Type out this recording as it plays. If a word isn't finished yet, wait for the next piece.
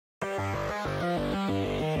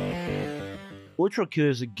Ultrakill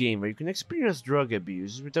is a game where you can experience drug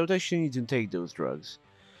abuse without actually needing to take those drugs.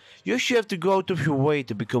 You actually have to go out of your way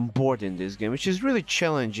to become bored in this game, which is a really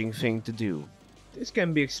challenging thing to do. This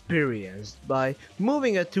can be experienced by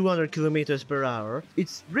moving at 200 km per hour.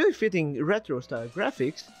 It's really fitting retro style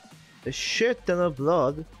graphics, a shit ton of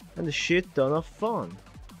blood, and a shit ton of fun.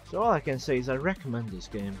 So all I can say is I recommend this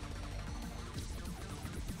game.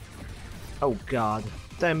 Oh god,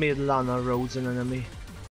 they made Lana Rhodes an enemy.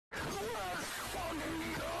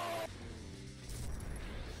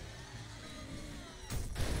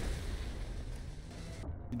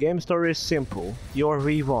 The game story is simple. You're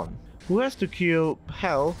V1, who has to kill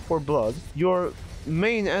hell for blood. Your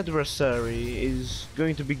main adversary is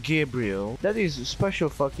going to be Gabriel. That is a special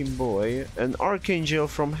fucking boy, an archangel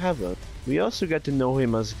from heaven. We also get to know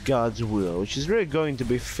him as God's will, which is really going to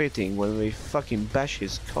be fitting when we fucking bash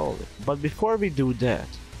his skull. But before we do that,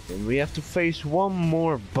 then we have to face one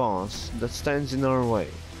more boss that stands in our way.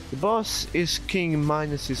 The boss is King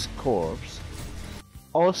Minus's corpse.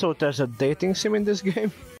 Also, there's a dating sim in this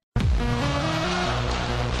game.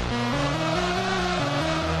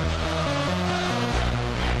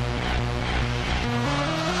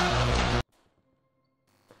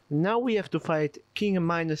 Now we have to fight King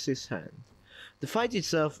Minus's hand. The fight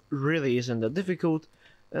itself really isn't that difficult,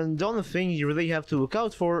 and the only thing you really have to look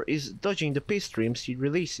out for is dodging the piss streams he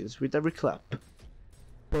releases with every clap.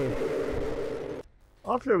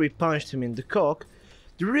 After we punched him in the cock,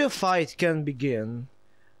 the real fight can begin.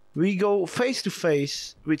 We go face to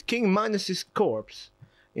face with King Minus's corpse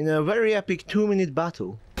in a very epic 2-minute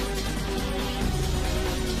battle.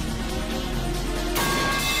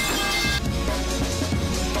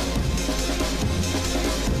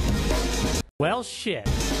 Well, shit.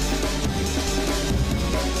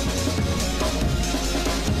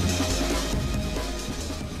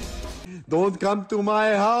 Don't come to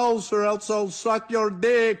my house or else I'll suck your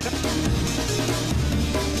dick.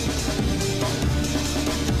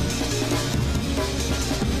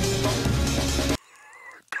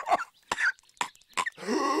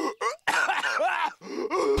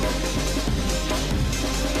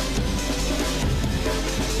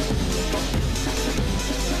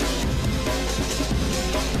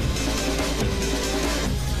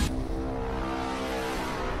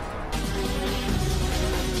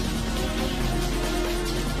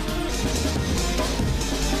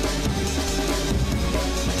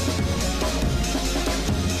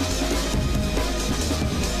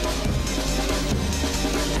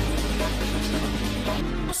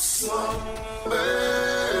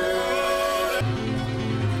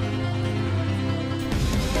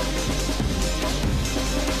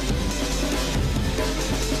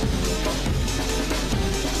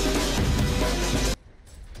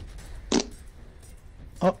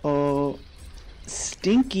 Uh-oh.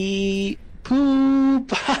 Stinky poop.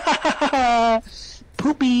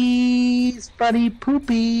 Poopies, buddy,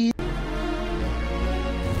 poopy.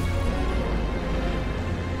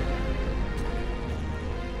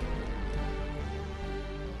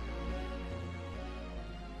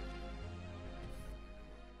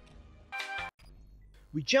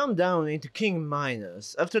 We jump down into King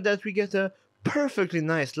Minus. After that we get a perfectly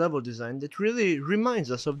nice level design that really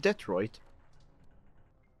reminds us of Detroit.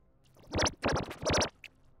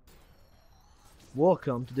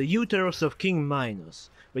 Welcome to the uterus of King Minus,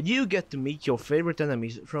 where you get to meet your favorite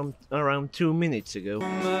enemies from around 2 minutes ago.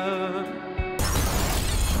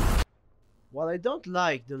 While I don't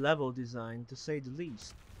like the level design to say the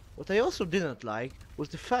least, what I also didn't like was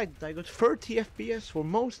the fact that I got 30 FPS for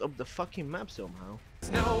most of the fucking map somehow.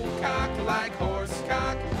 No cock like horse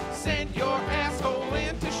cock, send your asshole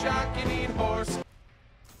into shock and eat horse.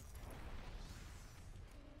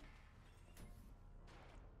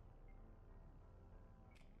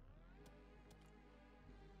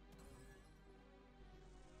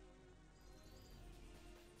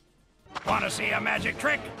 Wanna see a magic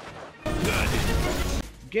trick? Good.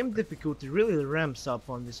 Game difficulty really ramps up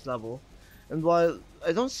on this level, and while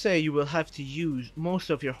I don't say you will have to use most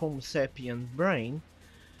of your Homo sapien brain,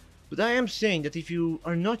 but I am saying that if you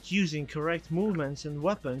are not using correct movements and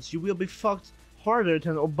weapons, you will be fucked harder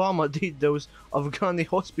than Obama did those Afghani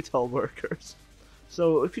hospital workers.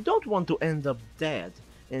 So if you don't want to end up dead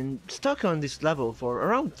and stuck on this level for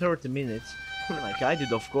around 30 minutes, like I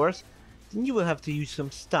did of course, then you will have to use some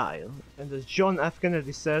style, and as John F.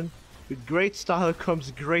 Kennedy said, with great style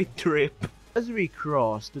comes great drip. As we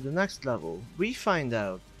cross to the next level, we find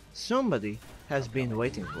out somebody has been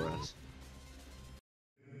waiting for us.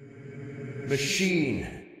 Machine,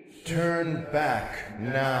 turn back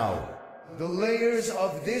now. The layers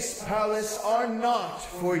of this palace are not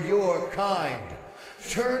for your kind.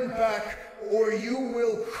 Turn back or you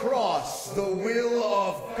will cross the will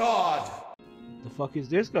of God. The fuck is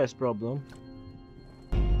this guy's problem?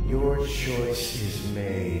 Your choice is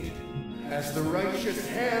made. As the righteous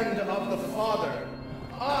hand of the Father,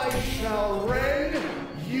 I shall rend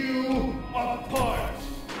you apart,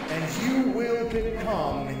 and you will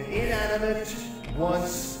become inanimate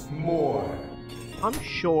once more. I'm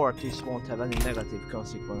sure this won't have any negative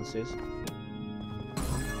consequences.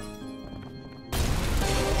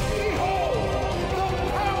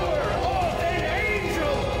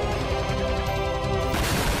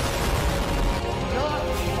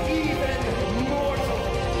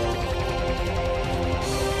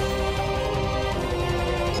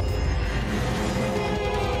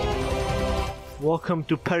 Welcome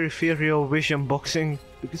to peripheral vision boxing,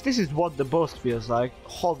 because this is what the boss feels like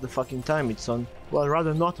half the fucking time it's on, well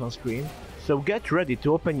rather not on screen, so get ready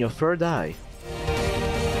to open your third eye.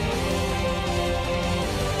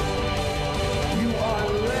 You are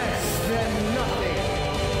less than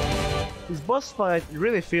nothing. This boss fight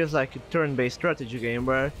really feels like a turn-based strategy game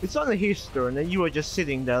where it's only his turn and you are just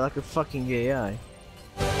sitting there like a fucking AI.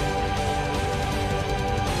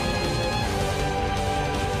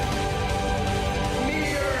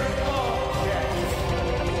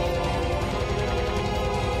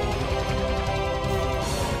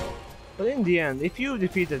 But in the end, if you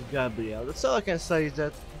defeated Gabriel, that's all I can say is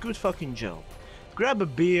that good fucking job. Grab a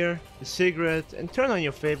beer, a cigarette, and turn on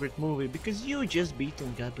your favorite movie because you just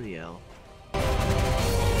beaten Gabriel.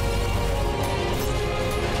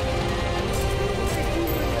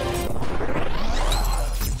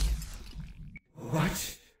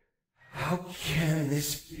 What? How can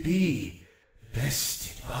this be?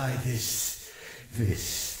 Bested by this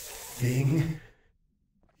thing?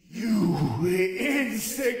 You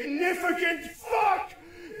insignificant fuck!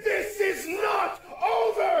 This is not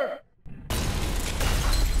over!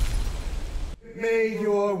 May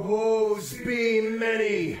your woes be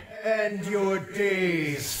many and your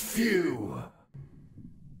days few.